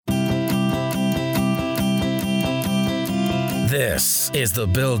This is the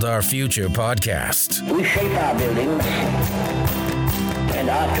Build Our Future podcast. We shape our buildings, and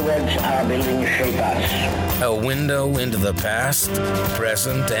afterwards our buildings shape us. A window into the past,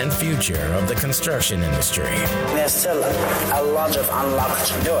 present, and future of the construction industry. There's still a lot of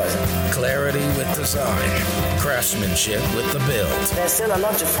unlocked doors. Clarity with design, craftsmanship with the build. There's still a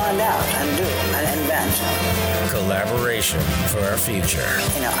lot to find out and do and invent. Collaboration for our future.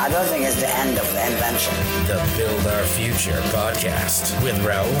 I don't think it's the end of the invention. The Build Our Future podcast with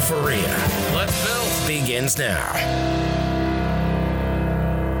Raul Faria. Let's Build begins now.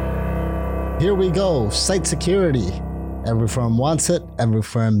 Here we go, site security. Every firm wants it, every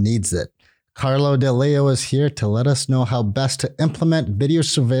firm needs it. Carlo De Leo is here to let us know how best to implement video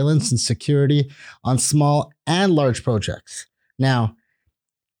surveillance and security on small and large projects. Now,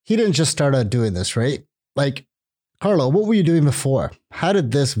 he didn't just start out doing this, right? Carlo, what were you doing before? How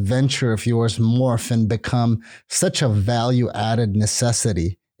did this venture of yours morph and become such a value-added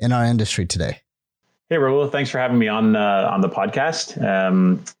necessity in our industry today? Hey, Raul, thanks for having me on the podcast.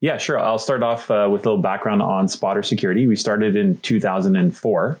 Yeah, sure. I'll start off with a little background on Spotter Security. We started in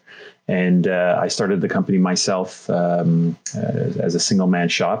 2004, and I started the company myself as a single-man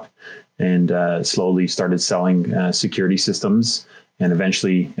shop, and slowly started selling security systems, and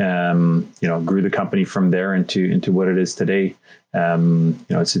eventually, grew the company from there into what it is today.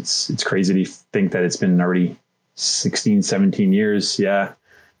 It's crazy to think that it's been already 16, 17 years. Yeah.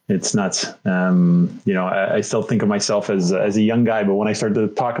 It's nuts. I still think of myself as a young guy, but when I start to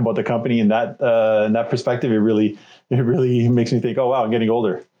talk about the company in that perspective, it really makes me think, oh wow, I'm getting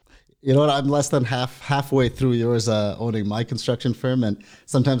older. You know what? I'm less than halfway through yours owning my construction firm, and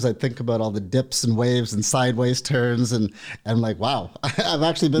sometimes I think about all the dips and waves and sideways turns, and I'm like, wow, I've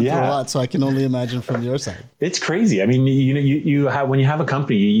actually been through a lot, so I can only imagine from your side. It's crazy. I mean, you have, when you have a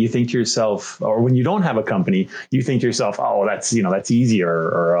company, you think to yourself, or when you don't have a company, you think to yourself, oh, that's easier,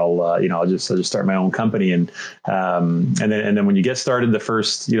 or I'll just start my own company, and then when you get started, the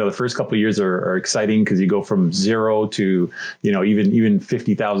first couple of years are exciting because you go from zero to even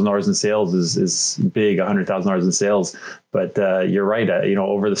 $50,000 in sales is big, $100,000 in sales. But you're right.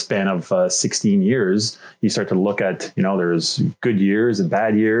 Over the span of 16 years, you start to look at, there's good years and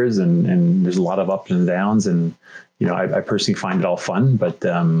bad years, and there's a lot of ups and downs. And, I personally find it all fun, but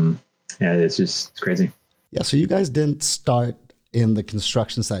it's crazy. Yeah. So you guys didn't start in the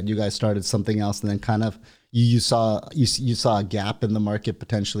construction side. You guys started something else, and then kind of you saw a gap in the market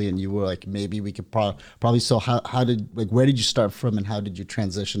potentially, and you were like, maybe we could probably. So where did you start from, and how did you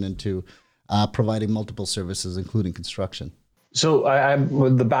transition into providing multiple services, including construction? So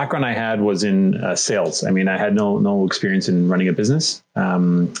the background I had was in sales. I mean, I had no experience in running a business.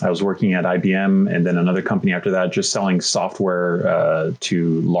 I was working at IBM and then another company after that, just selling software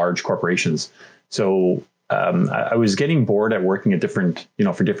to large corporations. So I was getting bored at working at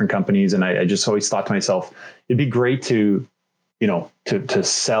for different companies. And I just always thought to myself, it'd be great to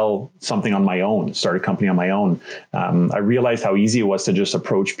sell something on my own, start a company on my own. I realized how easy it was to just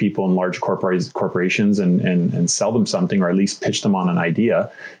approach people in large corporations and sell them something, or at least pitch them on an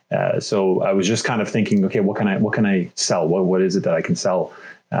idea. So I was just kind of thinking, okay, what can I sell? What is it that I can sell?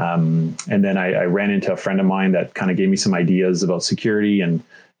 And then I ran into a friend of mine that kind of gave me some ideas about security, and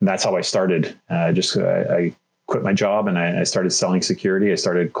that's how I started. I quit my job and I started selling security. I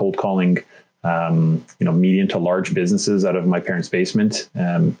started cold calling, medium to large businesses out of my parents' basement.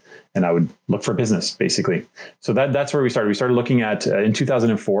 And I would look for business basically. So that's where we started. We started looking at, in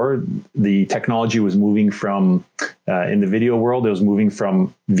 2004, the technology was moving from, in the video world, it was moving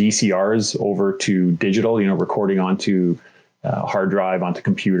from VCRs over to digital, recording onto hard drive, onto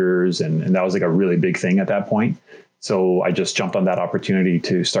computers. And that was like a really big thing at that point. So I just jumped on that opportunity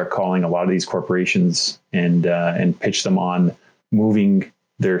to start calling a lot of these corporations and pitch them on moving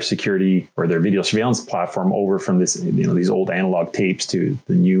their security or their video surveillance platform over from this, these old analog tapes to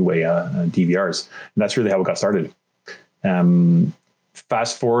the new way DVRs. And that's really how it got started.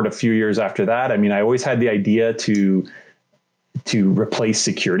 Fast forward a few years after that, I always had the idea to replace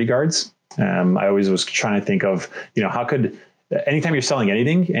security guards. I always was trying to think of, how could, anytime you're selling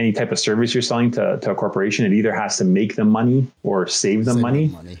anything, any type of service you're selling to a corporation, it either has to make them money or save them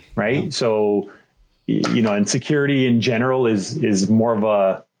money, right? Yeah. So, and security in general is more of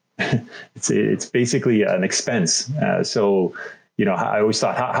a, it's basically an expense. So, I always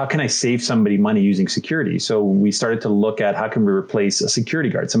thought, how can I save somebody money using security? So we started to look at how can we replace a security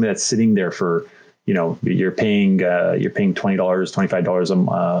guard, somebody that's sitting there for, you're paying $20,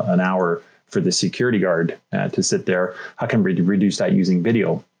 $25 an hour for the security guard to sit there. How can we reduce that using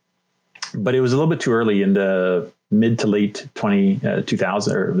video? but it was a little bit too early in the mid to late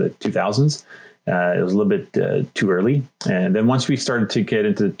 2000 or the 2000s. It was a little bit too early. And then once we started to get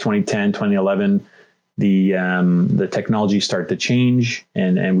into 2010, 2011, the technology started to change,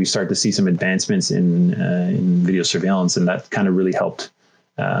 and we started to see some advancements in video surveillance, and that kind of really helped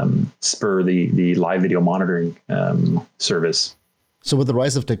spur the live video monitoring service. So with the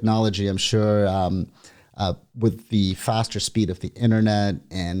rise of technology, I'm sure with the faster speed of the internet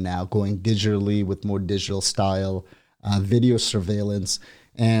and now going digitally with more digital style video surveillance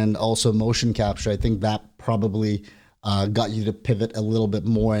and also motion capture, I think that probably got you to pivot a little bit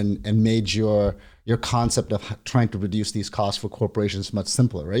more and made your concept of trying to reduce these costs for corporations much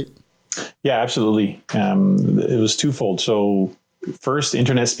simpler, right? Yeah, absolutely. It was twofold. So first,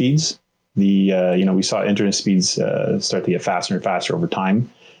 internet speeds. We saw internet speeds start to get faster and faster over time.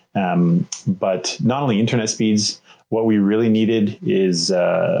 But not only internet speeds, what we really needed is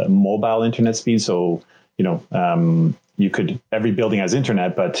mobile internet speed. So, every building has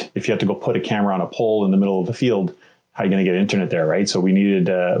internet, but if you have to go put a camera on a pole in the middle of the field, how are you going to get internet there, right? So we need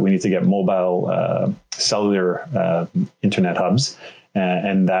to get mobile cellular internet hubs,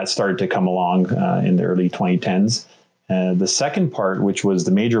 and that started to come along in the early 2010s. The second part, which was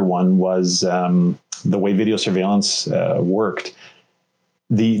the major one, was the way video surveillance worked.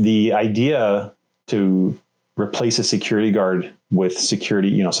 The idea to replace a security guard with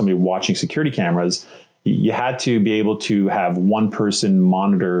security, somebody watching security cameras, you had to be able to have one person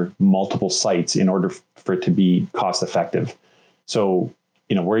monitor multiple sites in order for it to be cost effective. So,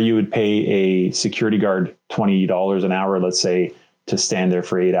 where you would pay a security guard $20 an hour, let's say, to stand there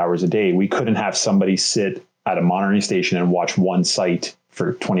for 8 hours a day, we couldn't have somebody sit at a monitoring station and watch one site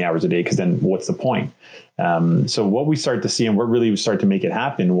for 20 hours a day, because then what's the point? So what we started to see, and what really started to make it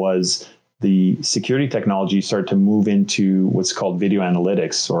happen, was the security technology started to move into what's called video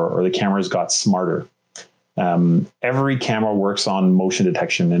analytics, or the cameras got smarter. Every camera works on motion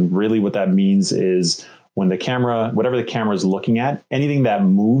detection. And really what that means is when whatever the camera is looking at, anything that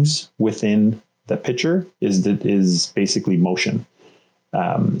moves within the picture is basically motion.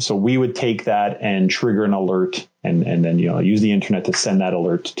 So we would take that and trigger an alert and then, use the internet to send that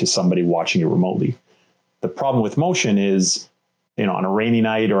alert to somebody watching it remotely. The problem with motion is, on a rainy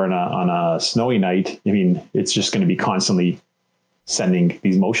night or on a snowy night, it's just going to be constantly sending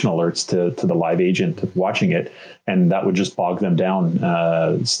these motion alerts to the live agent watching it. And that would just bog them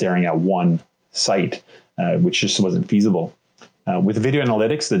down, staring at one site, which just wasn't feasible. With video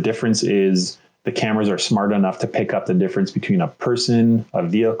analytics, the difference is the cameras are smart enough to pick up the difference between a person, a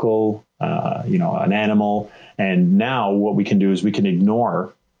vehicle, an animal. And now what we can do is we can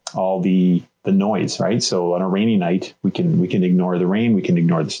ignore all the noise, right? So on a rainy night, we can ignore the rain, we can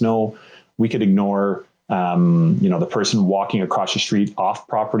ignore the snow, we could ignore the person walking across the street off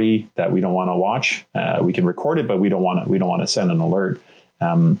property that we don't want to watch. We can record it, but we don't want to send an alert.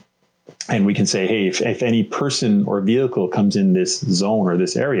 And we can say, hey, if any person or vehicle comes in this zone or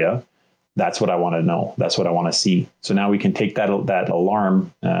this area, that's what I want to know. That's what I want to see. So now we can take that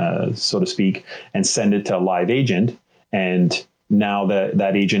alarm, so to speak, and send it to a live agent. And now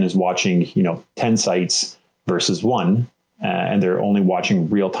that agent is watching, 10 sites versus one, and they're only watching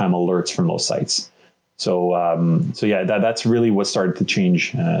real-time alerts from those sites. So yeah, that's really what started to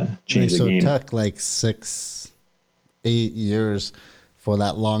change the game. So it took like 6-8 years for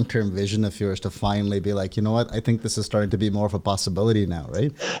that long-term vision of yours to finally be like, you know what, I think this is starting to be more of a possibility now,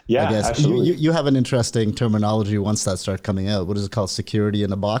 right? Yeah, I guess absolutely. You have an interesting terminology once that started coming out. What is it called? Security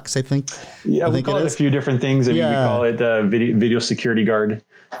in a box, I think? Yeah, we call it a few different things. We call it video security guard.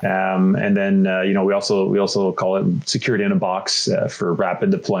 And then, we also call it security in a box for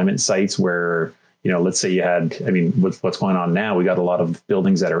rapid deployment sites where, let's say you had, with what's going on now, we got a lot of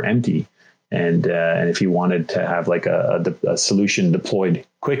buildings that are empty. And if you wanted to have like a solution deployed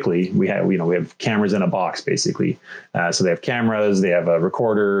quickly, we have cameras in a box basically. So they have cameras, they have a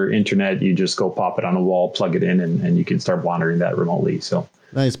recorder, internet. You just go pop it on a wall, plug it in, and you can start monitoring that remotely. So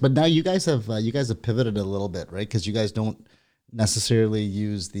nice. But now you guys have pivoted a little bit, right? Because you guys don't necessarily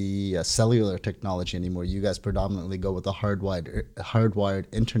use the cellular technology anymore. You guys predominantly go with the hardwired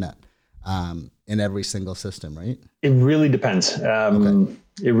internet in every single system, right? It really depends. Okay.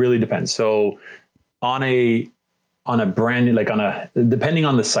 It really depends. So on a brand, depending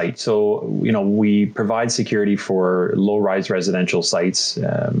on the site. So, we provide security for low-rise residential sites,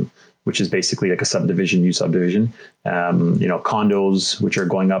 which is basically like a new subdivision, condos, which are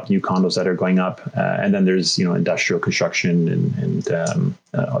going up, new condos that are going up. And then there's, industrial construction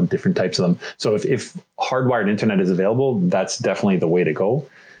and different types of them. So if hardwired internet is available, that's definitely the way to go.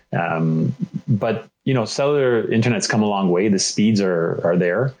 But cellular internet's come a long way. The speeds are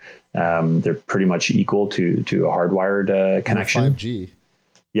there. they're pretty much equal to a hardwired connection. 5G.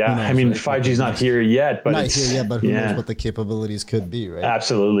 Yeah, knows, I mean, right? 5G is not here yet, but Not here yet, but who knows what the capabilities could be, right?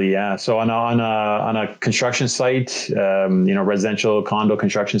 Absolutely, yeah. So on a construction site, residential condo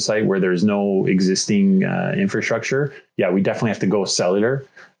construction site where there's no existing infrastructure, yeah, we definitely have to go cellular,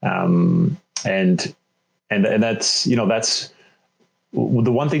 and that's that's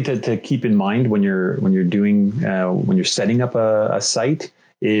the one thing to keep in mind when you're setting up a site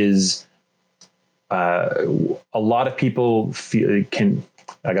is a lot of people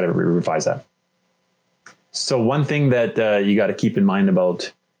I got to revise that. So one thing that you got to keep in mind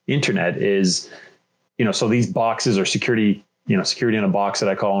about internet is, so these boxes are security in a box that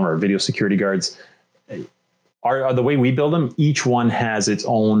I call them, or video security guards, are the way we build them. Each one has its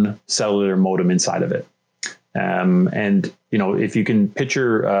own cellular modem inside of it. And if you can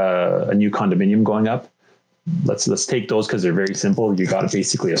picture a new condominium going up, let's take those because they're very simple. You got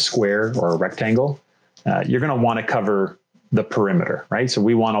basically a square or a rectangle. You're going to want to cover the perimeter, right? So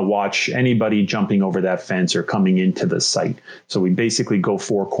we want to watch anybody jumping over that fence or coming into the site. So we basically go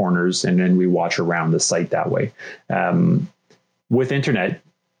four corners and then we watch around the site that way. With internet,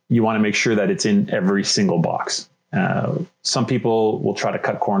 you want to make sure that it's in every single box. Some people will try to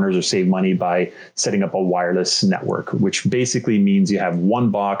cut corners or save money by setting up a wireless network, which basically means you have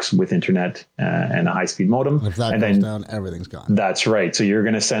one box with internet and a high-speed modem. If that goes down, everything's gone. That's right. So you're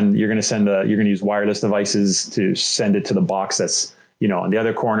going to use wireless devices to send it to the box that's on the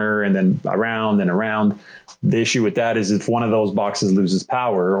other corner, and then around and around. The issue with that is if one of those boxes loses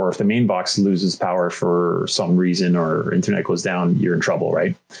power, or if the main box loses power for some reason, or internet goes down, you're in trouble,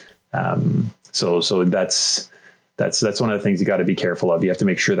 right? So that's one of the things you got to be careful of. You have to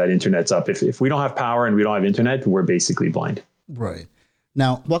make sure that internet's up. If we don't have power and we don't have internet, we're basically blind. Right.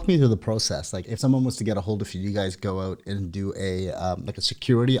 Now, walk me through the process. Like if someone was to get a hold of you, you guys go out and do a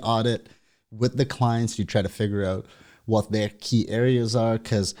security audit with the clients. You try to figure out what their key areas are.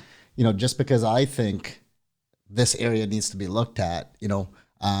 Because, just because I think this area needs to be looked at,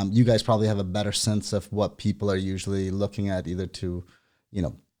 you guys probably have a better sense of what people are usually looking at, either to,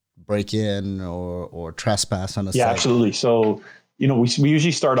 break in or trespass on a site. Yeah, absolutely. So, we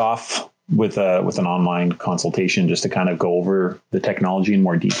usually start off with an online consultation just to kind of go over the technology in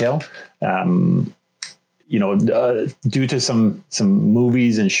more detail. Due to some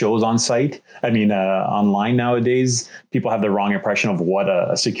movies and shows on site, online nowadays, people have the wrong impression of what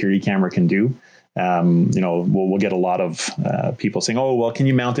a security camera can do. We'll get a lot of people saying, "Oh, well, can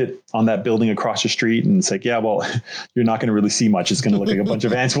you mount it on that building across the street?" And it's like, yeah, well, you're not going to really see much. It's going to look like a bunch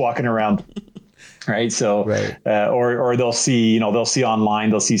of ants walking around. Right. So, right. Or they'll see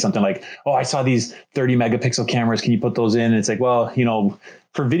online, they'll see something like, "Oh, I saw these 30 megapixel cameras. Can you put those in?" And it's like, well,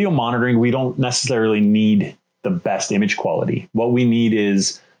 for video monitoring, we don't necessarily need the best image quality. What we need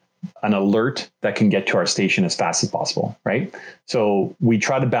is an alert that can get to our station as fast as possible, right? So we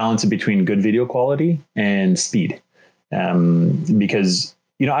try to balance it between good video quality and speed, because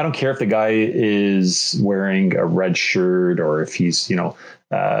I don't care if the guy is wearing a red shirt or if he's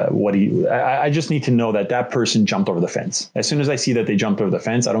I just need to know that person jumped over the fence. As soon as I see that they jumped over the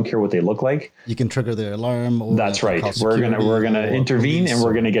fence, I don't care what they look like. You can trigger their alarm. Or that's right. We're gonna intervene and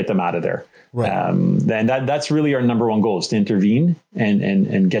we're gonna get them out of there. Right. Then that's really our number one goal, is to intervene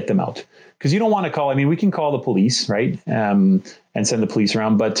and get them out. Because you don't want to call. We can call the police, right, and send the police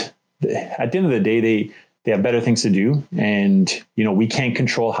around. But at the end of the day, they have better things to do, and we can't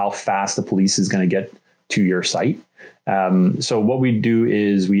control how fast the police is going to get to your site. So what we do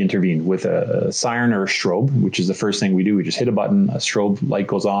is we intervene with a siren or a strobe, which is the first thing we do. We just hit a button, a strobe light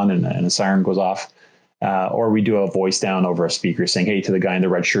goes on, and a siren goes off. Or we do a voice down over a speaker saying, "Hey, to the guy in the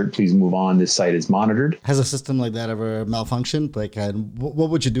red shirt, please move on. This site is monitored." Has a system like that ever malfunctioned? Like,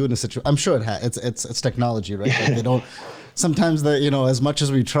 what would you do in a situation? I'm sure it has. It's technology, right? Like they don't. Sometimes as much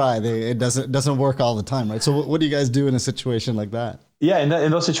as we try, it doesn't work all the time, right? So what do you guys do in a situation like that? Yeah,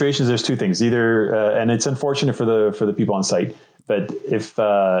 in those situations, there's two things. Either, and it's unfortunate for the people on site, but if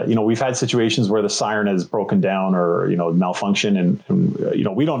we've had situations where the siren has broken down or malfunction, and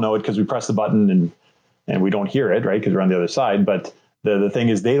we don't know it because we press the button and we don't hear it, right? Because we're on the other side. But the thing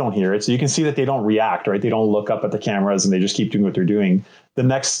is, they don't hear it, so you can see that they don't react, right? They don't look up at the cameras and they just keep doing what they're doing. The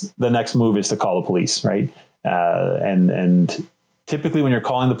next move is to call the police, right? And typically when you're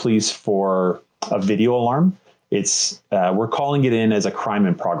calling the police for a video alarm, we're calling it in as a crime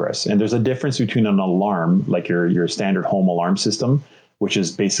in progress. And there's a difference between an alarm, like your standard home alarm system, which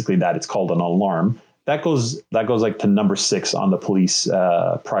is basically that it's called an alarm. That goes like to number 6 on the police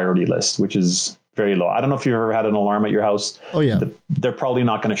priority list, which is very low. I don't know if you've ever had an alarm at your house. Oh yeah. They're probably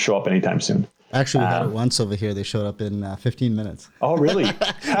not going to show up anytime soon. Actually, we had it once over here. They showed up in 15 minutes. Oh, really?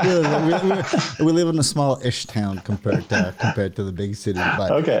 we live in a small-ish town compared to the big city.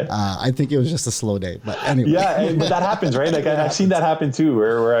 But okay. I think it was just a slow day. But anyway. Yeah, but that happens, right? Like I've seen that happen too,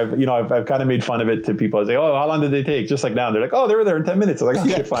 where I've kind of made fun of it to people. I say, oh, how long did they take? Just like now, they're like, oh, they were there in 10 minutes. I'm like,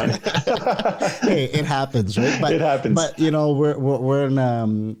 okay, fine. Hey, it happens, right? But, it happens. But we're in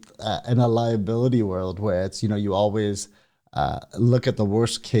a liability world where it's you always look at the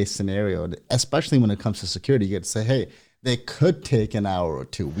worst case scenario, especially when it comes to security. You get to say, hey, they could take an hour or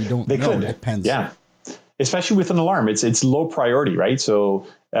two. We don't know. It depends. Yeah. Especially with an alarm, it's low priority, right? So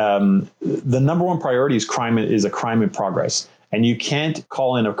the number one priority is a crime in progress, and you can't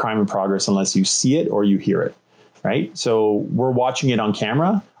call in a crime in progress unless you see it or you hear it, right? So we're watching it on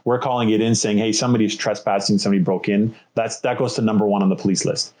camera. We're calling it in saying, hey, somebody's trespassing, somebody broke in. That goes to number one on the police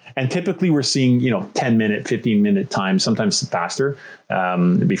list. And typically we're seeing, 10-minute, 15-minute time, sometimes faster,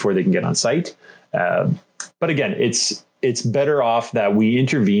 before they can get on site. But again, it's better off that we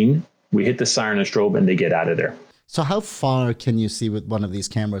intervene, we hit the siren and strobe, and they get out of there. So how far can you see with one of these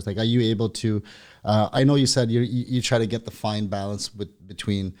cameras? Like, are you able to, I know you said you try to get the fine balance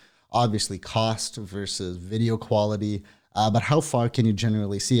between obviously cost versus video quality. But how far can you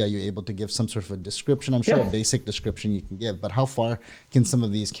generally see? Are you able to give some sort of a description? I'm sure a basic description you can give, but how far can some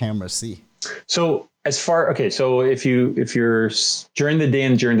of these cameras see? So so if you're during the day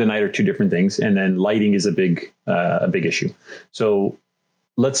and during the night are two different things, and then lighting is a big issue. So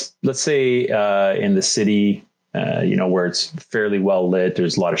let's say in the city, where it's fairly well lit,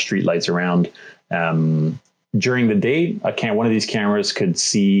 there's a lot of street lights around. During the day, one of these cameras could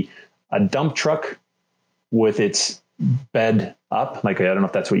see a dump truck with its bed up, like I don't know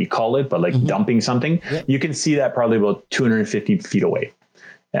if that's what you call it, but like dumping something. Yep. You can see that probably about 250 feet away,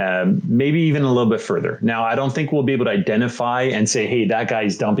 maybe even a little bit further. Now, I don't think we'll be able to identify and say, hey, that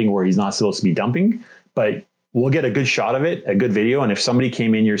guy's dumping where he's not supposed to be dumping, but we'll get a good shot of it, a good video. And if somebody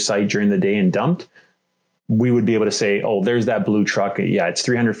came in your site during the day and dumped, we would be able to say, oh, there's that blue truck. Yeah, it's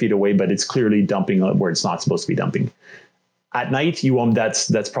 300 feet away, but it's clearly dumping where it's not supposed to be dumping. At night, you won't.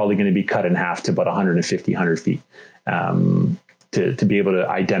 That's probably going to be cut in half to about 100 feet. To be able to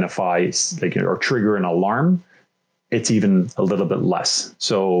identify or trigger an alarm, it's even a little bit less.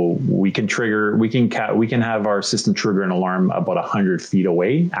 So we can have our system trigger an alarm about 100 feet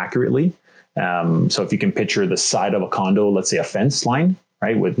away accurately. So if you can picture the side of a condo, let's say a fence line,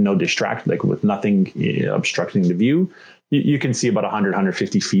 right, with no with nothing obstructing the view, you can see about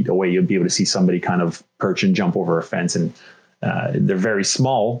 150 feet away. You'll be able to see somebody kind of perch and jump over a fence, and they're very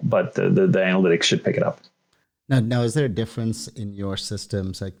small, but the analytics should pick it up. Now, is there a difference in your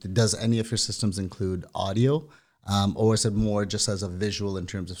systems? Like, does any of your systems include audio, or is it more just as a visual in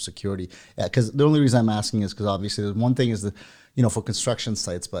terms of security? Yeah, because the only reason I'm asking is because obviously one thing is for construction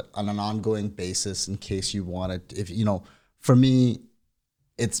sites, but on an ongoing basis, in case you want it, for me,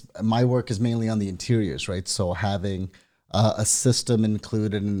 my work is mainly on the interiors, right? So having a system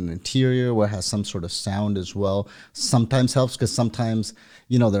included in an interior where it has some sort of sound as well sometimes helps, because sometimes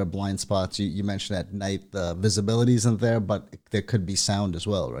there are blind spots. You mentioned at night the visibility isn't there, but there could be sound as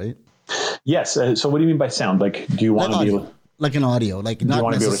well, right? Yes. So what do you mean by sound? Like, do you want to be able, like an audio, like do you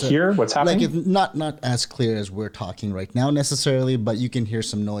want to be able to hear what's happening? Like, not as clear as we're talking right now necessarily, but you can hear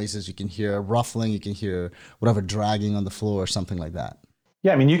some noises. You can hear ruffling. You can hear whatever dragging on the floor or something like that.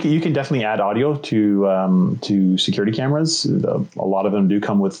 Yeah, I mean, you can definitely add audio to security cameras. A lot of them do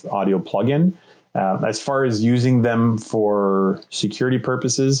come with audio plugin. As far as using them for security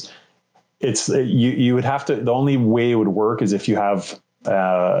purposes, you would have to. The only way it would work is if you have,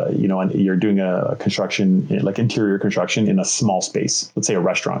 and you're doing a construction, like interior construction in a small space. Let's say a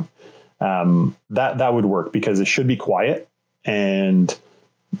restaurant. That would work because it should be quiet, and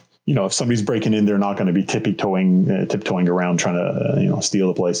if somebody's breaking in, they're not going to be tiptoeing around trying to, steal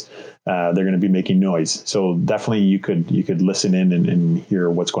the place. They're going to be making noise. So definitely you could listen in and hear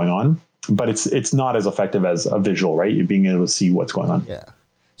what's going on, but it's not as effective as a visual, right? You're being able to see what's going on. Yeah.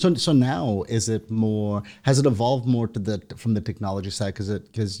 So now has it evolved more from the technology side?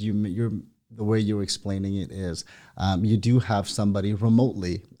 Because you're the way you're explaining it is, you do have somebody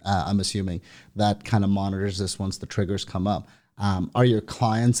remotely, I'm assuming, that kind of monitors this once the triggers come up. Are your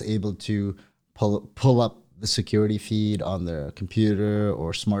clients able to pull up the security feed on their computer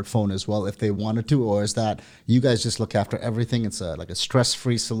or smartphone as well if they wanted to, or is that you guys just look after everything? It's like a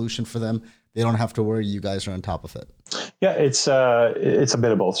stress-free solution for them. They don't have to worry. You guys are on top of it. Yeah, it's a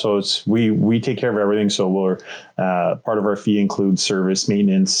bit of both. So we take care of everything. So we're part of our fee includes service,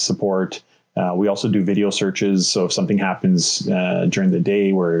 maintenance, support. We also do video searches. So if something happens during the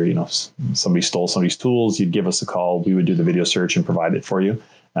day where somebody stole somebody's tools, you'd give us a call. We would do the video search and provide it for you.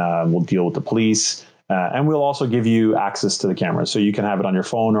 We'll deal with the police. And we'll also give you access to the camera, so you can have it on your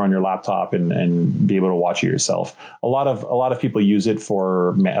phone or on your laptop and be able to watch it yourself. A lot of people use it for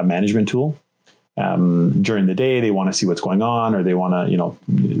a management tool. During the day, they want to see what's going on, or they want to,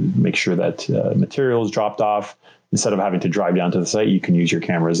 make sure that material is dropped off. Instead of having to drive down to the site, you can use your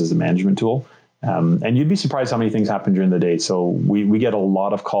cameras as a management tool. And you'd be surprised how many things happen during the day. So we get a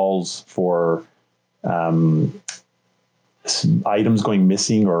lot of calls for items going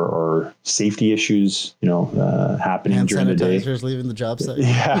missing or safety issues, happening Hand during the day. sanitizers leaving the job site.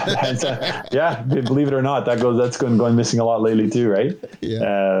 Yeah, believe it or not, that's going missing a lot lately too, right?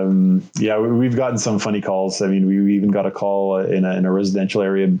 Yeah. We've gotten some funny calls. I mean, we even got a call in a residential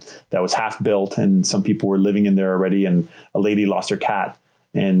area that was half built, and some people were living in there already, and a lady lost her cat,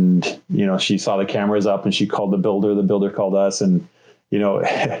 and she saw the cameras up, and she called the builder. The builder called us, and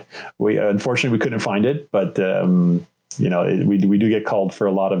we unfortunately we couldn't find it, but we do get called for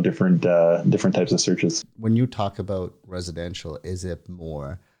a lot of different types of searches. When you talk about residential, is it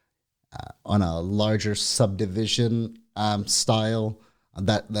more on a larger subdivision style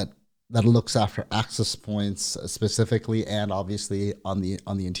that looks after access points specifically, and obviously on the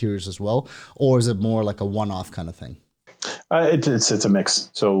interiors as well, or is it more like a one-off kind of thing? It's a mix.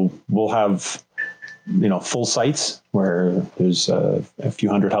 So we'll have full sites where there's a few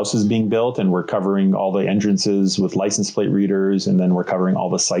hundred houses being built, and we're covering all the entrances with license plate readers, and then we're covering all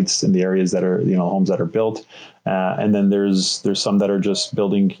the sites in the areas that are homes that are built, and then there's some that are just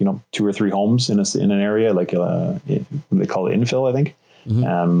building 2 or 3 homes in an area, like they call it infill, I think.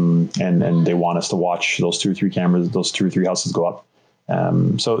 Mm-hmm. And they want us to watch those 2 or 3 cameras, those 2 or 3 houses go up.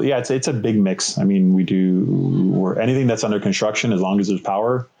 So yeah, it's a big mix. I mean, we're anything that's under construction, as long as there's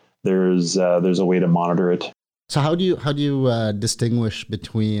power, there's a way to monitor it. So how do you distinguish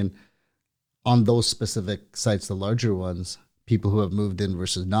between, on those specific sites, the larger ones, people who have moved in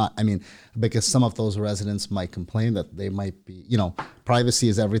versus not? I mean, because some of those residents might complain that they might be, privacy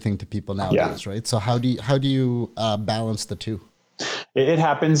is everything to people nowadays, right? So how do you balance the two? It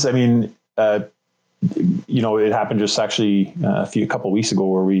happens. I mean, it happened just actually a couple of weeks ago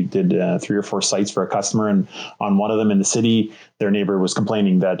where we did 3 or 4 sites for a customer, and on one of them in the city, their neighbor was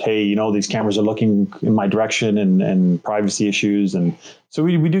complaining that, hey, these cameras are looking in my direction and privacy issues. And so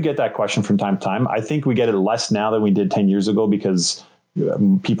we do get that question from time to time. I think we get it less now than we did 10 years ago because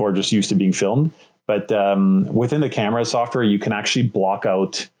people are just used to being filmed. But within the camera software, you can actually block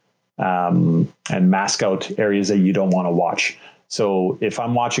out and mask out areas that you don't want to watch. So if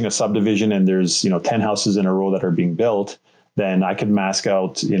I'm watching a subdivision and there's 10 houses in a row that are being built, then I can mask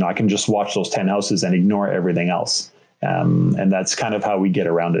out, I can just watch those 10 houses and ignore everything else. And that's kind of how we get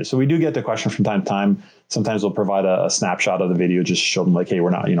around it. So we do get the question from time to time. Sometimes we'll provide a snapshot of the video, just to show them like, hey, we're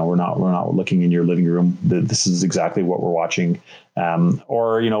not looking in your living room. This is exactly what we're watching.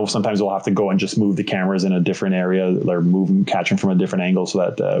 Or sometimes we'll have to go and just move the cameras in a different area, or catch them from a different angle, so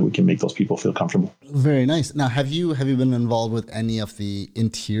that we can make those people feel comfortable. Very nice. Now, have you been involved with any of the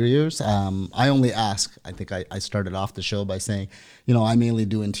interiors? I only ask. I think I started off the show by saying, I mainly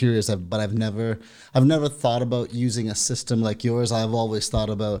do interiors, but I've never thought about using a system like yours. I've always thought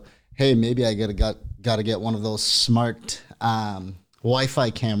about, hey, maybe I got to get one of those smart Wi-Fi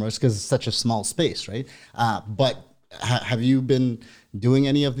cameras because it's such a small space, right? But have you been doing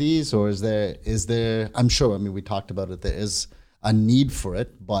any of these, or is there? I'm sure. I mean, we talked about it. There is a need for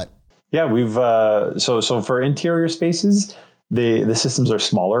it, but yeah, we've so for interior spaces, the systems are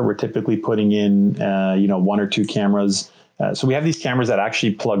smaller. We're typically putting in 1 or 2 cameras. So we have these cameras that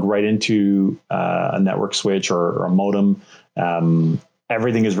actually plug right into a network switch or a modem.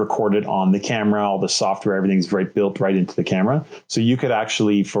 Everything is recorded on the camera, all the software, everything's built right into the camera. So you could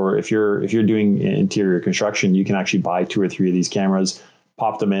actually, if you're doing interior construction, you can actually buy 2 or 3 of these cameras,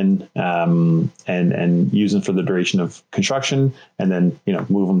 pop them in, and use them for the duration of construction, and then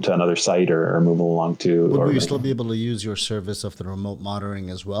move them to another site or move them along to. Would we still be able to use your service of the remote monitoring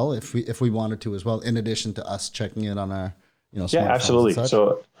as well, if we wanted to as well, in addition to us checking it on our smartphones? Yeah, absolutely.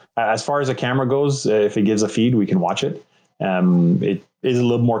 So as far as a camera goes, if it gives a feed, we can watch it. It is a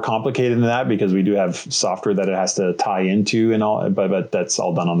little more complicated than that because we do have software that it has to tie into and all, but that's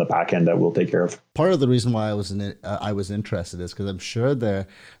all done on the back end that we'll take care of. Part of the reason why I was interested is because I'm sure there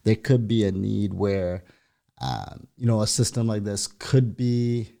could be a need where, a system like this could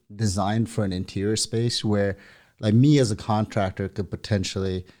be designed for an interior space where, like, me as a contractor could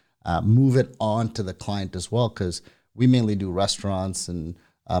potentially move it on to the client as well, because we mainly do restaurants and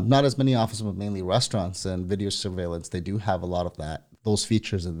not as many offices, but mainly restaurants and video surveillance. They do have a lot of those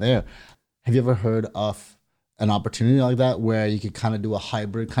features in there. Have you ever heard of an opportunity like that where you could kind of do a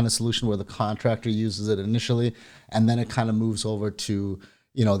hybrid kind of solution where the contractor uses it initially and then it kind of moves over to,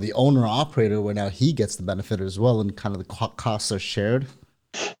 the owner operator, where now he gets the benefit as well, and kind of the costs are shared.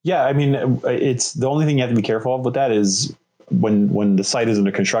 Yeah, I mean, it's the only thing you have to be careful of with that is when the site is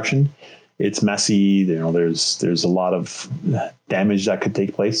under construction, it's messy. There's a lot of damage that could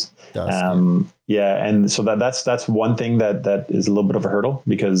take place. Yeah, and so that's one thing that is a little bit of a hurdle,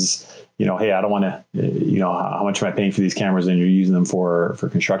 because hey, I don't want to, how much am I paying for these cameras, and you're using them for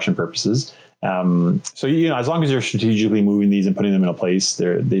construction purposes. So as long as you're strategically moving these and putting them in a place,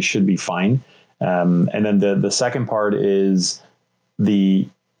 they should be fine. And then the second part is the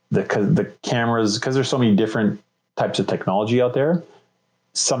cameras, because there's so many different types of technology out there.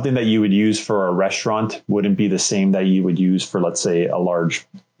 Something that you would use for a restaurant wouldn't be the same that you would use for, let's say, a large,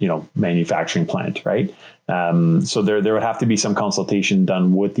 manufacturing plant, right? So there would have to be some consultation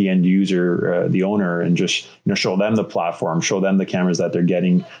done with the end user, the owner, and just show them the platform, show them the cameras that they're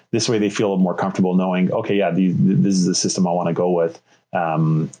getting. This way, they feel more comfortable knowing, okay, yeah, this is the system I want to go with.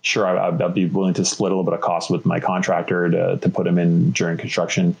 Sure, I'll be willing to split a little bit of cost with my contractor to put them in during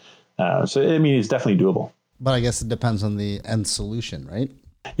construction. So I mean, it's definitely doable. But I guess it depends on the end solution, right?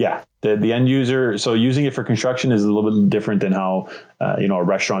 Yeah, the end user. So using it for construction is a little bit different than how a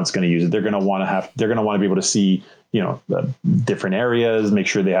restaurant's going to use it. They're going to want to be able to see different areas, make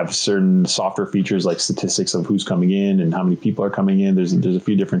sure they have certain software features like statistics of who's coming in and how many people are coming in. There's a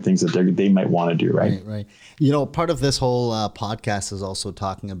few different things that they might want to do, right? Right. Part of this whole podcast is also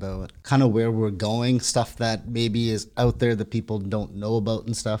talking about kind of where we're going, stuff that maybe is out there that people don't know about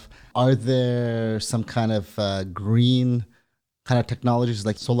and stuff. Are there some kind of green kind of technologies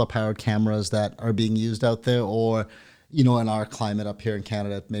like solar powered cameras that are being used out there, or in our climate up here in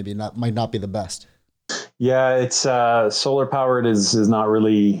Canada, maybe might not be the best? Yeah, it's solar powered is not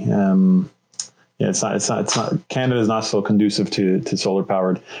really. It's not. Canada is not so conducive to solar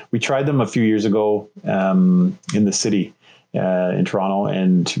powered. We tried them a few years ago in the city in Toronto,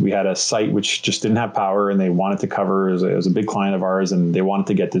 and we had a site which just didn't have power, and they wanted to cover. It was a big client of ours, and they wanted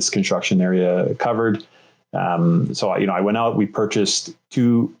to get this construction area covered. So I went out. We purchased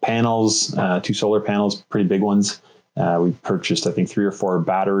two solar panels, pretty big ones. We purchased, I think, 3 or 4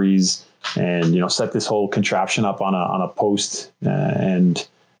 batteries, and set this whole contraption up on a post. And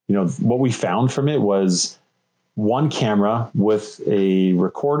what we found from it was one camera with a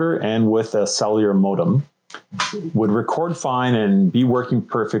recorder and with a cellular modem would record fine and be working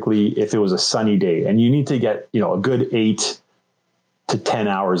perfectly if it was a sunny day. And you need to get a good 8 to 10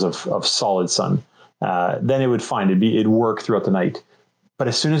 hours of solid sun. Then it would it'd work throughout the night. But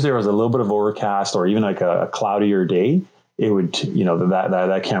as soon as there was a little bit of overcast or even like a cloudier day, it would,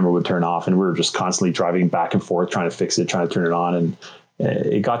 that camera would turn off, and we were just constantly driving back and forth, trying to fix it, trying to turn it on. And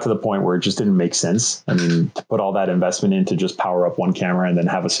it got to the point where it just didn't make sense. I mean, to put all that investment in to just power up one camera and then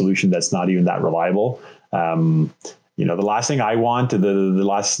have a solution that's not even that reliable. The last thing I want, the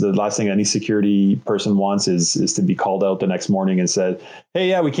last thing any security person wants is to be called out the next morning and said, "Hey,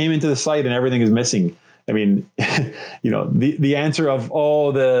 yeah, we came into the site and everything is missing." I mean, the answer of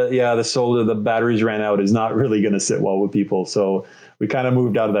the batteries ran out is not really going to sit well with people. So we kind of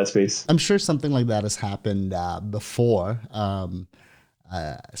moved out of that space. I'm sure something like that has happened before.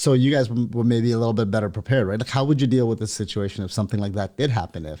 So you guys were maybe a little bit better prepared, right? Like, how would you deal with this situation if something like that did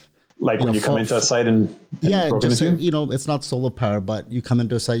happen? When you come into a site and just it's not solar power, but you come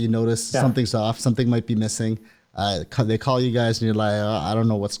into a site, you notice something's off, something might be missing. They call you guys and you're like, I don't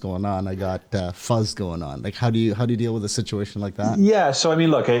know what's going on. I got fuzz going on. Like, how do you deal with a situation like that? Yeah. So, I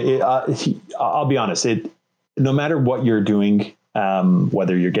mean, look, I'll be honest. No matter what you're doing,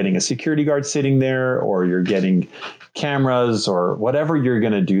 whether you're getting a security guard sitting there or you're getting cameras or whatever you're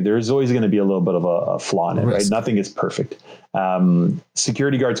going to do, there's always going to be a little bit of a flaw in it, right? Nothing is perfect.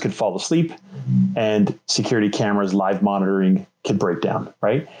 Security guards could fall asleep, and security cameras, live monitoring could break down,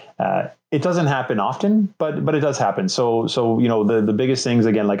 right? It doesn't happen often, but it does happen. So the biggest things,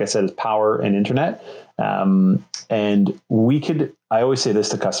 again, like I said, is power and internet. And I always say this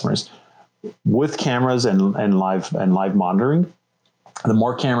to customers, with cameras and live monitoring, the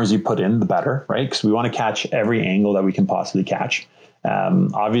more cameras you put in, the better, right? Because we want to catch every angle that we can possibly catch.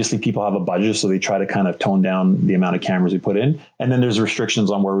 Obviously, people have a budget, so they try to kind of tone down the amount of cameras we put in. And then there's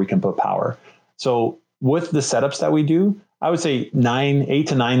restrictions on where we can put power. So with the setups that we do, I would say 8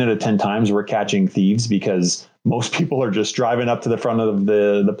 to 9 out of 10 times we're catching thieves, because most people are just driving up to the front of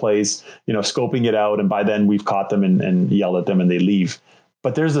the place, scoping it out. And by then we've caught them and yelled at them and they leave.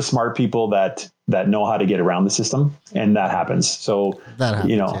 But there's the smart people that know how to get around the system, and that happens. So that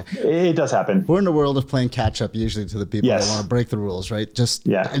happens, it does happen. We're in the world of playing catch up usually to the people that want to break the rules, right? It's just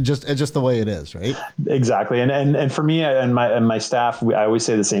the way it is, right? Exactly. And for me and my staff, I always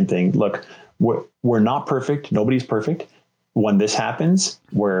say the same thing. Look, we're not perfect. Nobody's perfect. when this happens,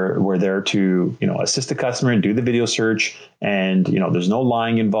 we're there to, assist the customer and do the video search. And, there's no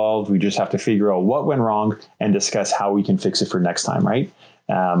lying involved. We just have to figure out what went wrong and discuss how we can fix it for next time. Right.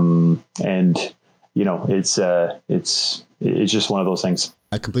 It's just one of those things.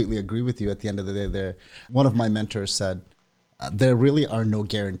 I completely agree with you. At the end of the day, one of my mentors said, there really are no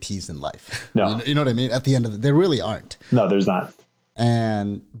guarantees in life. No. You know what I mean? At the end of it, there really aren't. No, there's not.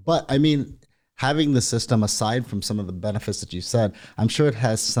 But I mean, having the system, aside from some of the benefits that you said, I'm sure it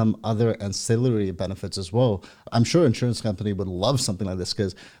has some other ancillary benefits as well. I'm sure insurance company would love something like this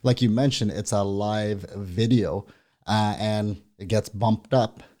because, like you mentioned, it's a live video and it gets bumped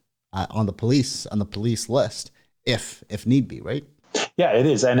up on the police list if need be, right? Yeah, it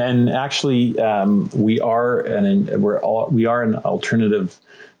is, and actually, we are an alternative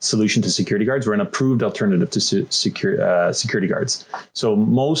solution to security guards. We're an approved alternative to security guards. So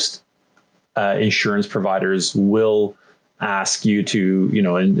most insurance providers will ask you to,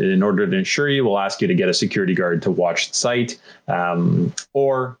 in order to insure you, will ask you to get a security guard to watch the site,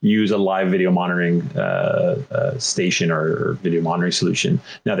 or use a live video monitoring station or video monitoring solution.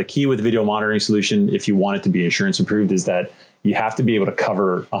 Now, the key with video monitoring solution, if you want it to be insurance approved, is that you have to be able to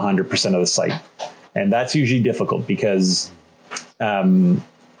cover 100% of the site. And that's usually difficult because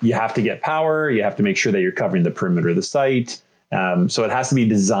you have to get power, you have to make sure that you're covering the perimeter of the site. So it has to be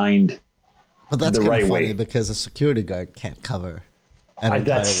designed but that's the kind right of funny way. Because a security guard can't cover.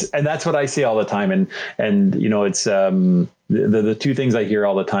 That's what I say all the time. And it's the two things I hear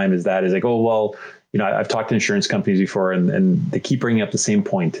all the time is like, oh, well, I've talked to insurance companies before and they keep bringing up the same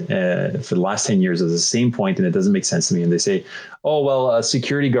point for the last 10 years is the same point, and it doesn't make sense to me. And they say, oh, well, a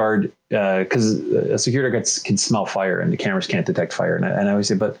security guard, because a security guard can smell fire and the cameras can't detect fire. And I always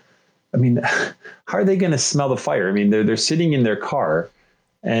say, but I mean, how are they going to smell the fire? I mean, they're sitting in their car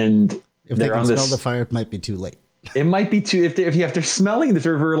and if they can smell the fire, it might be too late. It might be too, if they're smelling, if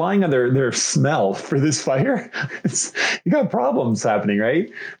they're relying on their smell for this fire, you got problems happening, right?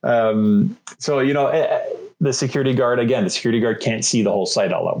 So, the security guard can't see the whole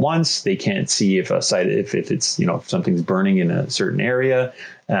site all at once. They can't see if a site, if it's, if something's burning in a certain area.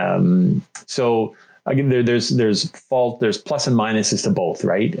 So again, there's plus and minuses to both,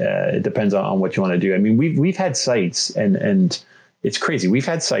 right? It depends on what you want to do. I mean, we've had sites and it's crazy. We've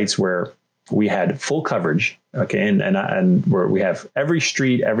had sites where we had full coverage, okay, and where we have every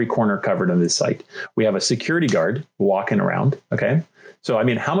street, every corner covered on this site. We have a security guard walking around, okay. So I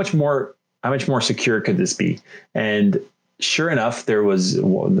mean, how much more secure could this be? And sure enough, there was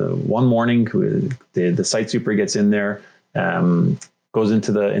one morning the site super gets in there, goes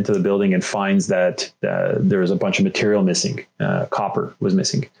into the building and finds that there was a bunch of material missing. Copper was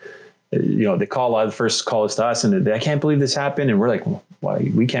missing. They first call us to us and I can't believe this happened. And we're like, well,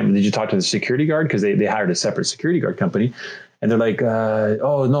 why we can't, did you talk to the security guard? Cause they hired a separate security guard company. And they're like,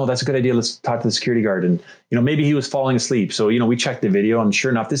 oh no, that's a good idea. Let's talk to the security guard. And, maybe he was falling asleep. So, we checked the video and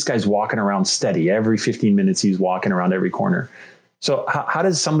sure enough, this guy's walking around steady. Every 15 minutes, he's walking around every corner. So how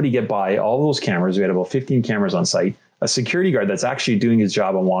does somebody get by all those cameras? We had about 15 cameras on site, a security guard that's actually doing his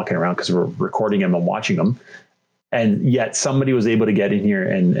job and walking around because we're recording him and watching him. And yet somebody was able to get in here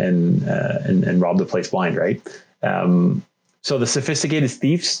and rob the place blind, right? So the sophisticated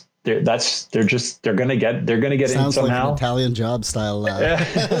thieves, they're gonna get in somehow. Sounds like an Italian job style.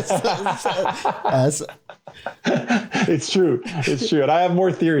 It's true, and I have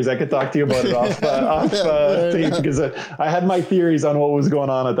more theories. I could talk to you about it off tape because I had my theories on what was going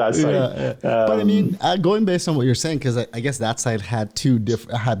on at that site. Yeah. But I mean, going based on what you're saying, because I guess that site had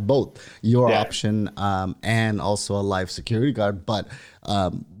had both your option and also a live security guard. But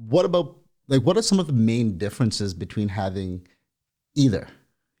what about what are some of the main differences between having either?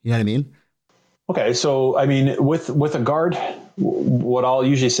 You know what I mean? Okay, so I mean, with a guard, what I'll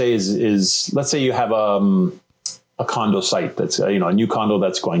usually say is let's say you have a condo site that's a new condo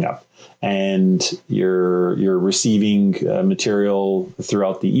that's going up, and you're receiving material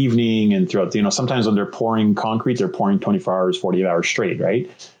throughout the evening and throughout sometimes when they're pouring concrete, they're pouring 24 hours, 48 hours straight, right?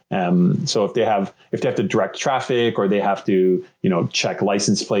 So if they have to direct traffic or they have to check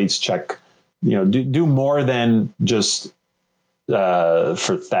license plates, do more than just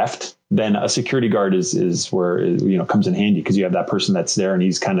for theft, then a security guard is where it comes in handy because you have that person that's there and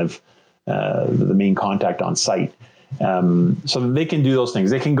he's kind of the main contact on site. So they can do those things.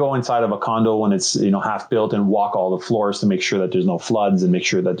 They can go inside of a condo when it's half built and walk all the floors to make sure that there's no floods and make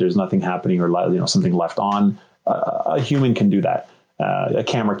sure that there's nothing happening or something left on. A human can do that. A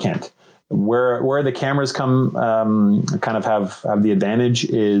camera can't. Where the cameras come kind of have the advantage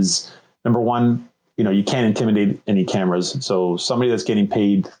is, number one, you can't intimidate any cameras. So somebody that's getting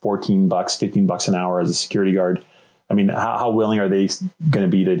paid $14, $15 an hour as a security guard, I mean, how willing are they going to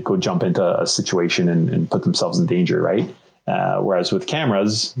be to go jump into a situation and put themselves in danger, right? Whereas with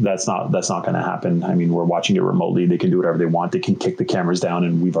cameras, that's not going to happen. I mean, we're watching it remotely. They can do whatever they want. They can kick the cameras down,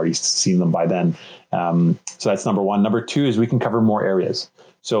 and we've already seen them by then. So that's number one. Number two is we can cover more areas.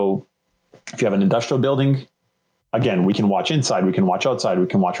 So if you have an industrial building, again, we can watch inside, we can watch outside, we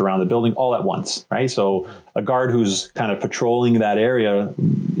can watch around the building all at once, right? So a guard who's kind of patrolling that area,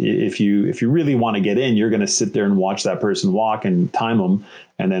 if you really want to get in, you're going to sit there and watch that person walk and time them.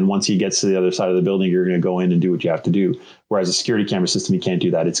 And then once he gets to the other side of the building, you're going to go in and do what you have to do. Whereas a security camera system, you can't do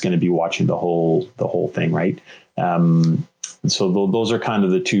that. It's going to be watching the whole thing, right? And so those are kind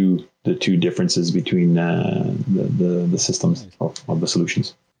of the two differences between the systems of the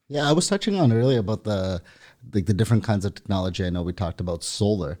solutions. Yeah, I was touching on earlier about the different kinds of technology. I know we talked about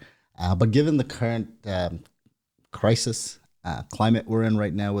solar, but given the current crisis climate we're in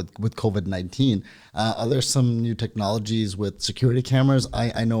right now with COVID-19, are there some new technologies with security cameras?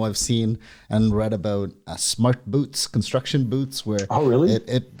 I know I've seen and read about smart boots, construction boots, where really?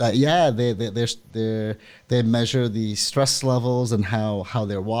 They measure the stress levels and how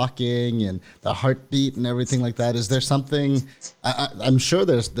they're walking and the heartbeat and everything like that. Is there something? I'm sure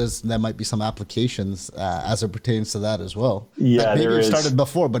there might be some applications as it pertains to that as well. Yeah, maybe there is. It started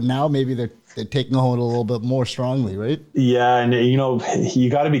before, but now maybe they're taking hold a little bit more strongly, right? Yeah, and you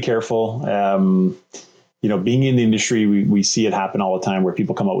got to be careful. Being in the industry, we see it happen all the time where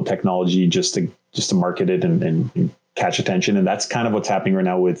people come out with technology just to market it and catch attention, and that's kind of what's happening right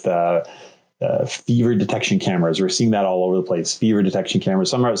now with fever detection cameras. We're seeing that all over the place. Fever detection cameras.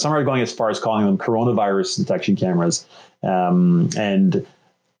 Some are going as far as calling them coronavirus detection cameras, and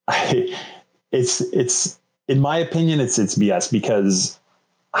it's in my opinion, it's BS because.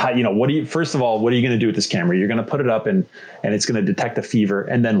 First of all, what are you going to do with this camera? You're going to put it up and it's going to detect a fever.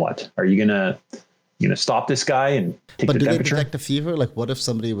 And then what? Are you going to stop this guy and take the temperature? But do they detect a fever? Like what if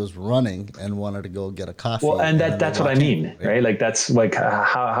somebody was running and wanted to go get a coffee? Well, and that's what I mean, right? Like that's like,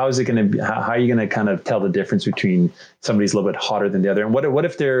 how is it going to be, how are you going to kind of tell the difference between somebody's a little bit hotter than the other? And what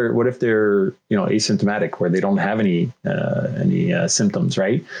if they're asymptomatic where they don't have any symptoms,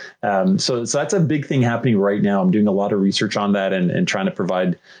 right? So that's a big thing happening right now. I'm doing a lot of research on that and trying to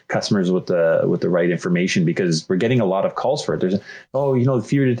provide customers with the right information because we're getting a lot of calls for it. There's, the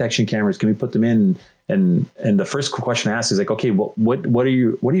fever detection cameras, can we put them in? And the first question I ask is like, okay, well, what are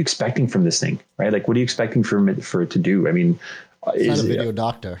you expecting from this thing, right? Like, what are you expecting for it to do? I mean, it's not a video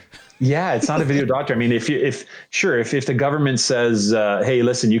doctor. Yeah, it's not a video doctor. I mean, if the government says, hey,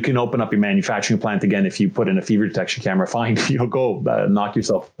 listen, you can open up your manufacturing plant again if you put in a fever detection camera, fine, go knock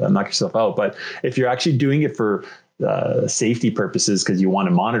yourself out. But if you're actually doing it for safety purposes because you want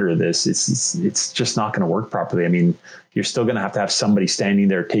to monitor this, it's just not going to work properly. I mean, you're still going to have somebody standing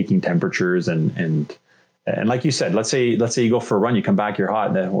there taking temperatures and like you said, let's say you go for a run, you come back, you're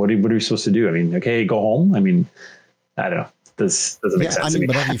hot. What are you supposed to do? I mean, okay, go home. I mean, I don't know. This doesn't make sense to me.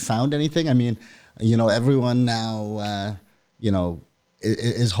 But have you found anything? I mean, everyone now,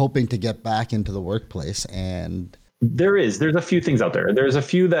 is hoping to get back into the workplace, and there's a few things out there. There's a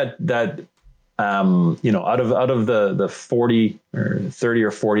few that out of the 40 or 30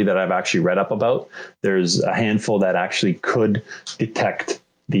 or 40 that I've actually read up about, there's a handful that actually could detect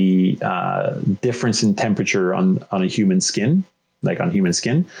the difference in temperature on a human skin. Like on human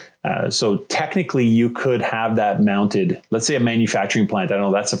skin. So technically you could have that mounted, let's say a manufacturing plant. I don't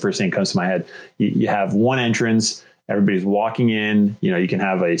know, that's the first thing that comes to my head. You have one entrance, everybody's walking in, you can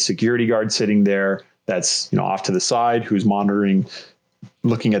have a security guard sitting there that's, off to the side who's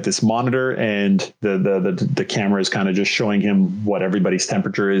looking at this monitor, and the camera is kind of just showing him what everybody's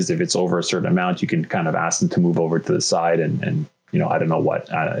temperature is. If it's over a certain amount, you can kind of ask them to move over to the side and I don't know what,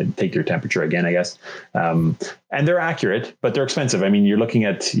 take your temperature again, I guess. And they're accurate, but they're expensive. I mean, you're looking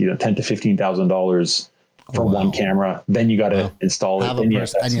at, $10,000 to $15,000 for one camera. Then you got to install it. And you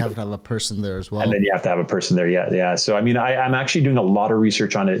have to have a person there as well. And then you have to have a person there. Yeah. So, I mean, I'm actually doing a lot of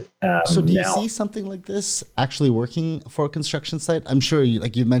research on it. So do you see something like this actually working for a construction site? I'm sure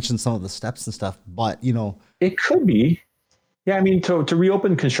you mentioned some of the steps and stuff, but it could be. Yeah. I mean, to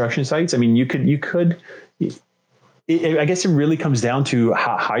reopen construction sites, I mean, you could, I guess it really comes down to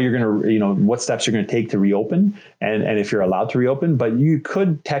how you're going to, what steps you're going to take to reopen and if you're allowed to reopen. But you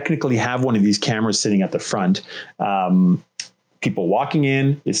could technically have one of these cameras sitting at the front. People walking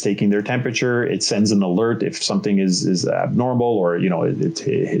in, it's taking their temperature. It sends an alert if something is abnormal or,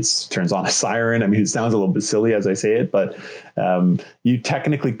 it turns on a siren. I mean, it sounds a little bit silly as I say it, but you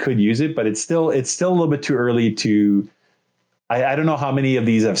technically could use it. But it's still a little bit too early to. I don't know how many of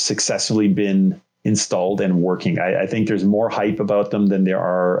these have successfully been installed and working. I think there's more hype about them than there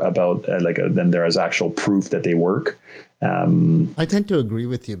are about than there is actual proof that they work. I tend to agree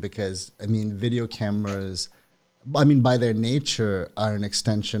with you because, I mean, video cameras, I mean, by their nature, are an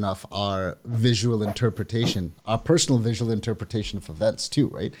extension of our visual interpretation, our personal visual interpretation of events too,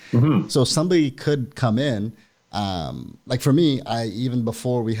 right? Mm-hmm. So somebody could come in, like for me, even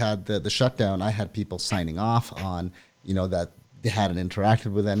before we had the shutdown, I had people signing off on, that they hadn't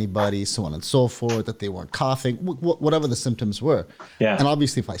interacted with anybody, so on and so forth, that they weren't coughing, whatever the symptoms were. Yeah. And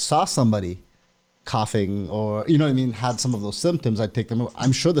obviously, if I saw somebody coughing or, had some of those symptoms, I'd take them.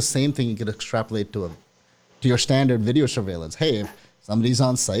 I'm sure the same thing you could extrapolate to your standard video surveillance. Hey, if somebody's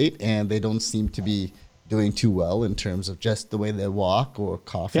on site and they don't seem to be doing too well in terms of just the way they walk or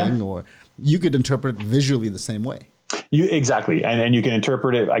coughing, or you could interpret it visually the same way. Exactly. And you can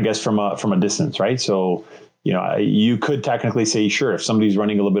interpret it, I guess, from a distance, right? So, you could technically say, sure, if somebody's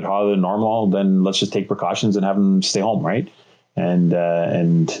running a little bit hotter than normal, then let's just take precautions and have them stay home, right? And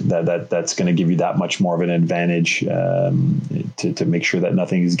that's going to give you that much more of an advantage to make sure that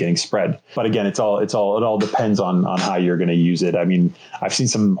nothing is getting spread. But again, it all depends on how you're going to use it. I mean, I've seen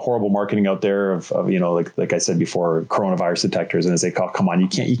some horrible marketing out there of like I said before, coronavirus detectors, and it's like, oh, come on,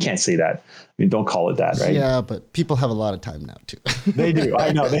 you can't say that. I mean, don't call it that, right? Yeah, but people have a lot of time now too. They do.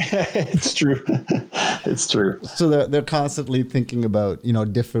 I know. It's true. It's true. So they're constantly thinking about,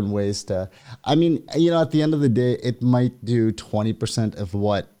 different ways to, I mean, at the end of the day, it might do 20% of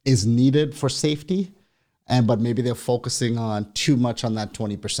what is needed for safety. But maybe they're focusing on too much on that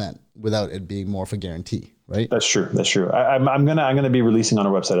 20% without it being more of a guarantee, right? That's true. I'm gonna be releasing on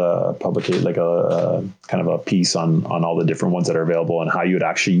our website publicly like a kind of a piece on all the different ones that are available and how you would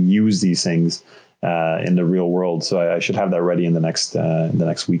actually use these things in the real world. So I should have that ready in the next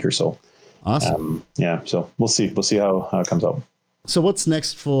week or so. Awesome. So we'll see how it comes out. So what's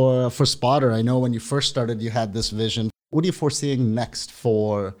next for Spotter? I know when you first started, you had this vision. What are you foreseeing next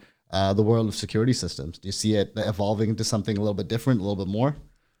for the world of security systems? Do you see it evolving into something a little bit different, a little bit more?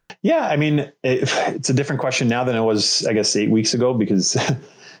 Yeah, I mean, it's a different question now than it was, I guess, 8 weeks ago because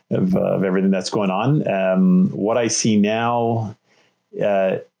of everything that's going on. What I see now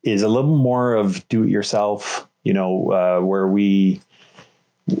is a little more of do-it-yourself, where we're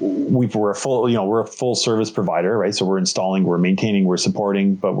a full service provider, right? So we're installing, we're maintaining, we're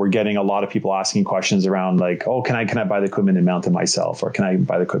supporting, but we're getting a lot of people asking questions around like, oh, can I buy the equipment and mount it myself? Or can I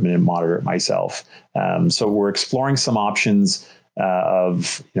buy the equipment and monitor it myself? So we're exploring some options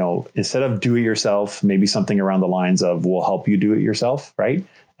of, instead of do it yourself, maybe something around the lines of we'll help you do it yourself, right?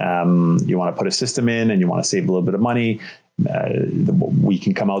 You want to put a system in and you want to save a little bit of money. We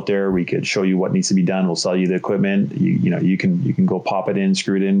can come out there. We could show you what needs to be done. We'll sell you the equipment. You can go pop it in,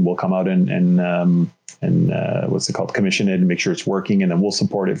 screw it in. We'll come out and what's it called? Commission it and make sure it's working, and then we'll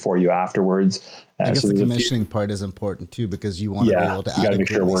support it for you afterwards. I guess the commissioning part is important too, because you want to be able to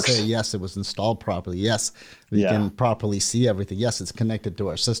adequately say, yes, it was installed properly. Yes, we can properly see everything. Yes, it's connected to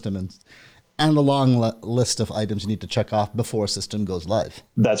our system, and a long list of items you need to check off before a system goes live.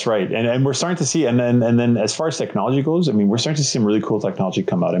 That's right. And we're starting to see, and then as far as technology goes, I mean, we're starting to see some really cool technology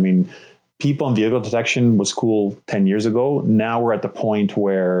come out. I mean, people and vehicle detection was cool 10 years ago. Now we're at the point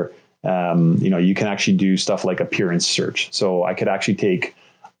where, you can actually do stuff like appearance search. So I could actually take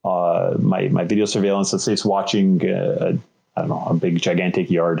my video surveillance, let's say it's watching, a big gigantic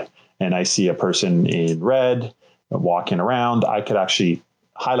yard, and I see a person in red walking around. I could actually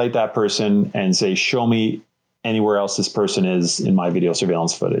highlight that person and say, show me anywhere else this person is in my video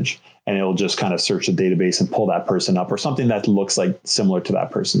surveillance footage. And it'll just kind of search the database and pull that person up, or something that looks like similar to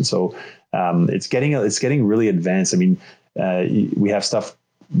that person. So it's getting really advanced. I mean, we have stuff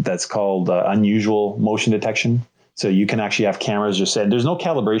that's called unusual motion detection. So you can actually have cameras just said, there's no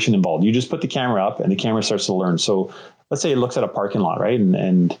calibration involved. You just put the camera up and the camera starts to learn. So let's say it looks at a parking lot, right?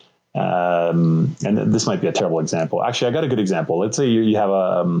 And this might be a terrible example. Actually, I got a good example. Let's say you have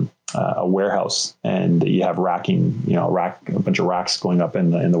a warehouse and you have racking, a bunch of racks going up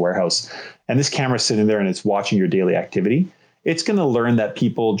in the warehouse, and this camera's sitting there and it's watching your daily activity. It's going to learn that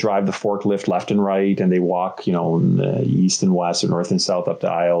people drive the forklift left and right, and they walk, in the east and west or north and south up the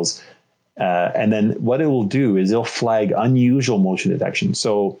aisles. And then what it will do is it'll flag unusual motion detection.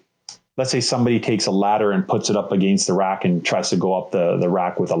 So let's say somebody takes a ladder and puts it up against the rack and tries to go up the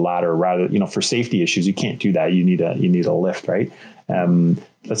rack with a ladder. Rather, for safety issues, you can't do that. You need a lift, right?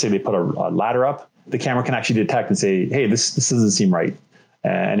 Let's say they put a ladder up. The camera can actually detect and say, hey, this doesn't seem right.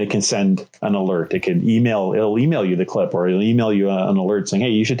 And it can send an alert. It'll email you the clip, or it'll email you an alert saying,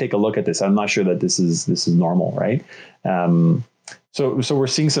 hey, you should take a look at this. I'm not sure that this is normal, right? So we're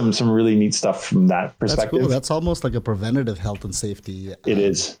seeing some really neat stuff from that perspective. That's cool. That's almost like a preventative health and safety. It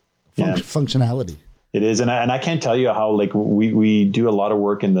is. functionality. It is, and I can't tell you how, like, we do a lot of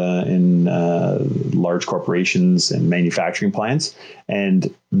work in large corporations and manufacturing plants,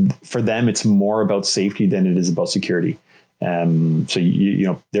 and for them it's more about safety than it is about security. So you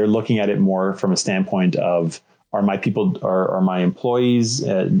know, they're looking at it more from a standpoint of, are my people, are my employees,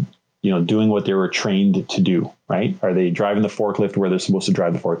 you know, doing what they were trained to do, right? Are they driving the forklift where they're supposed to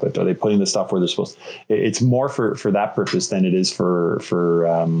drive the forklift? Are they putting the stuff where they're supposed to? It's more for that purpose than it is for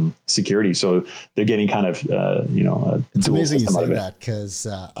security. So they're getting kind of, you know, it's amazing you say that, because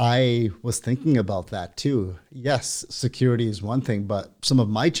I was thinking about that too. Yes, security is one thing, but some of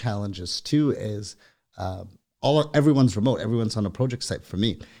my challenges too is everyone's remote. Everyone's on a project site for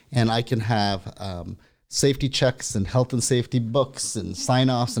me. And I can have safety checks and health and safety books and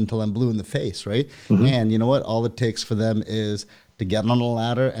sign-offs until I'm blue in the face, right? Mm-hmm. And you know what? All it takes for them is to get on a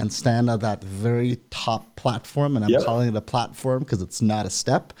ladder and stand at that very top platform, and I'm calling it a platform because it's not a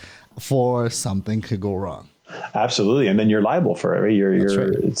step, for something could go wrong. Absolutely. And then you're liable for it, right?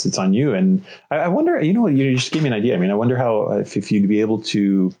 Right. It's on you. And I wonder, you know, you just gave me an idea. I mean, I wonder how, if you'd be able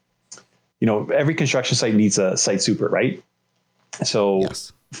to, you know, every construction site needs a site super, right? So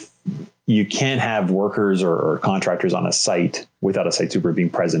yes. You can't have workers or contractors on a site without a site super being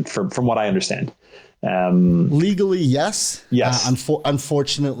present, from what I understand. Legally, yes. Yes.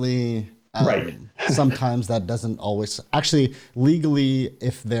 Unfortunately, right. Sometimes that doesn't always. Actually, legally,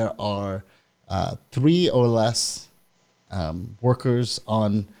 if there are 3 or less workers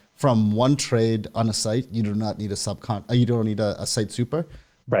from one trade on a site, you do not need you don't need a site super.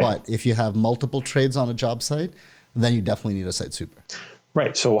 Right. But if you have multiple trades on a job site, then you definitely need a site super.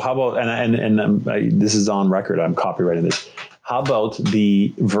 Right. So how about, and this is on record, I'm copywriting this. How about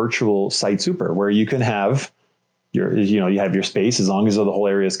the virtual site super, where you can have you have your space, as long as the whole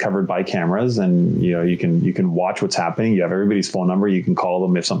area is covered by cameras, and, you know, you can watch what's happening. You have everybody's phone number. You can call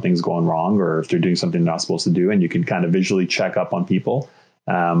them if something's going wrong or if they're doing something they're not supposed to do, and you can kind of visually check up on people.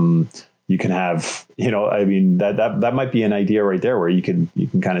 You can have, you know, I mean, that might be an idea right there, where you can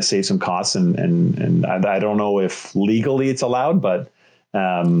kind of save some costs, and I don't know if legally it's allowed, but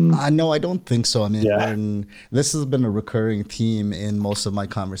no, I don't think so. I mean, this has been a recurring theme in most of my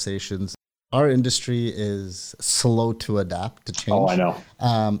conversations. Our industry is slow to adapt to change. Oh, I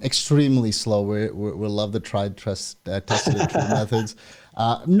know. Extremely slow. We love the tried, tested, and true methods.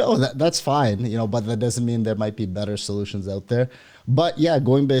 No, that's fine, you know, but that doesn't mean there might be better solutions out there. But yeah,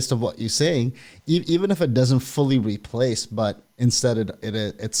 going based on what you're saying, even if it doesn't fully replace, but instead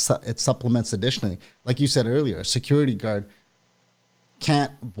it supplements additionally. Like you said earlier, a security guard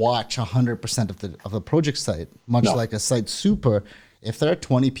can't watch 100% of the project site, much like a site super. If there are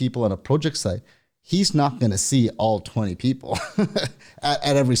 20 people on a project site, he's not going to see all 20 people at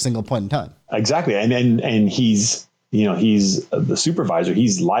every single point in time. Exactly. And he's the supervisor.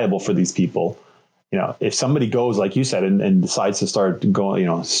 He's liable for these people. You know, if somebody goes, like you said, and decides to start going, you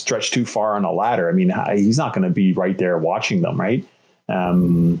know, stretch too far on a ladder, I mean, he's not going to be right there watching them, right?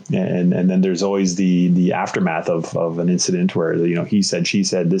 And then there's always the aftermath of an incident where, you know, he said, she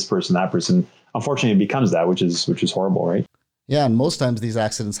said, this person, that person. Unfortunately, it becomes that, which is horrible, right? Yeah, and most times these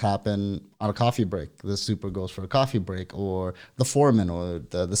accidents happen on a coffee break. The super goes for a coffee break, or the foreman or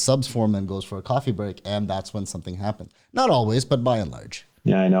the subs foreman goes for a coffee break, and that's when something happens. Not always, but by and large.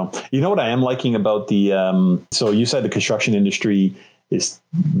 Yeah, I know. You know what I am liking about so you said the construction industry is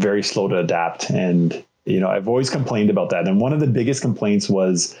very slow to adapt, and, you know, I've always complained about that. And one of the biggest complaints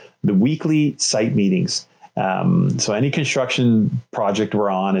was the weekly site meetings. So any construction project we're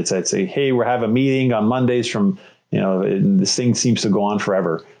on, I'd say, hey, we're having a meeting on Mondays from, you know, this thing seems to go on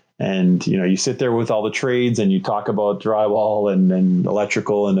forever. And, you know, you sit there with all the trades and you talk about drywall and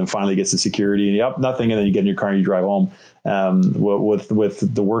electrical, and then finally gets to security, and nothing. And then you get in your car and you drive home.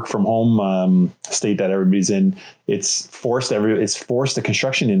 With the work from home state that everybody's in, it's forced the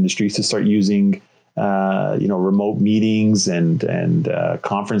construction industries to start using, you know, remote meetings and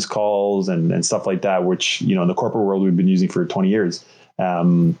conference calls and stuff like that, which, you know, in the corporate world we've been using for 20 years.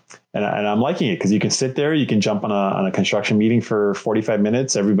 And I'm liking it, because you can sit there, you can jump on a construction meeting for 45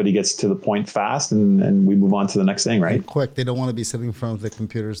 minutes. Everybody gets to the point fast, and we move on to the next thing, right? And quick. They don't want to be sitting in front of the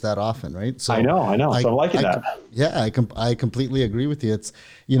computers that often, right? So I know. So I'm liking that. Yeah, I completely agree with you. It's,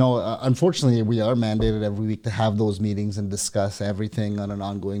 you know, unfortunately, we are mandated every week to have those meetings and discuss everything on an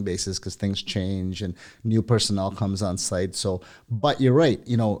ongoing basis, because things change and new personnel comes on site. So, but you're right.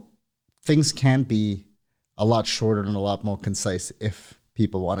 You know, things can be a lot shorter and a lot more concise if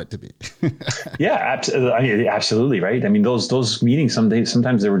people want it to be. Yeah, absolutely. Right. I mean, those meetings,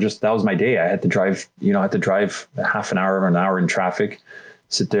 sometimes they were just, that was my day. I had to drive, half an hour or an hour in traffic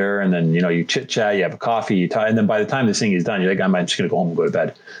sit there, and then, you chit chat, you have a coffee, and then by the time this thing is done, you're like, I'm just going to go home and go to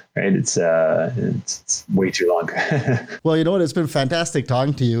bed. Right? It's way too long. Well, you know what? It's been fantastic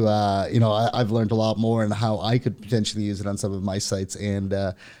talking to you. I've learned a lot more on how I could potentially use it on some of my sites. And,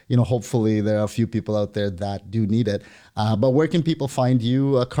 hopefully there are a few people out there that do need it. But where can people find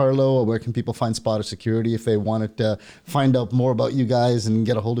you, Carlo? Or where can people find Spotter Security if they wanted to find out more about you guys and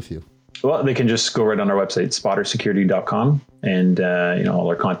get a hold of you? Well, they can just go right on our website, spottersecurity.com, and all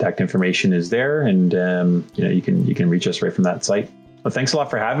our contact information is there, and you can reach us right from that site. Well, thanks a lot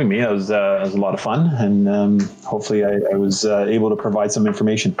for having me. It was a lot of fun, and hopefully I was able to provide some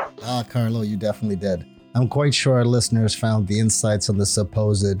information. Carlo, you definitely did. I'm quite sure our listeners found the insights on the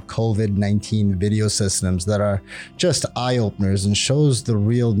supposed COVID-19 video systems that are just eye-openers and shows the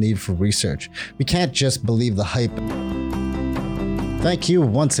real need for research. We can't just believe the hype. Thank you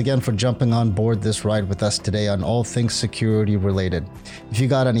once again for jumping on board this ride with us today on all things security related. If you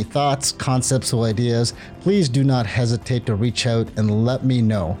got any thoughts, concepts, or ideas, please do not hesitate to reach out and let me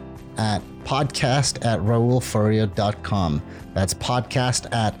know at podcast@raulfaria.com. That's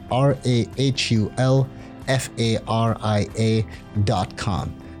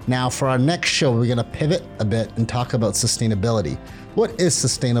podcast@RAHULFARIA.com. Now, for our next show, we're going to pivot a bit and talk about sustainability. What is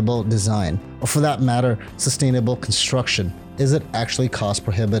sustainable design? Or for that matter, sustainable construction? Is it actually cost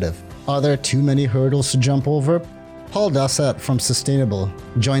prohibitive? Are there too many hurdles to jump over? Paul Dossett from Sustainable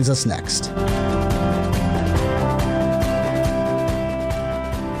joins us next.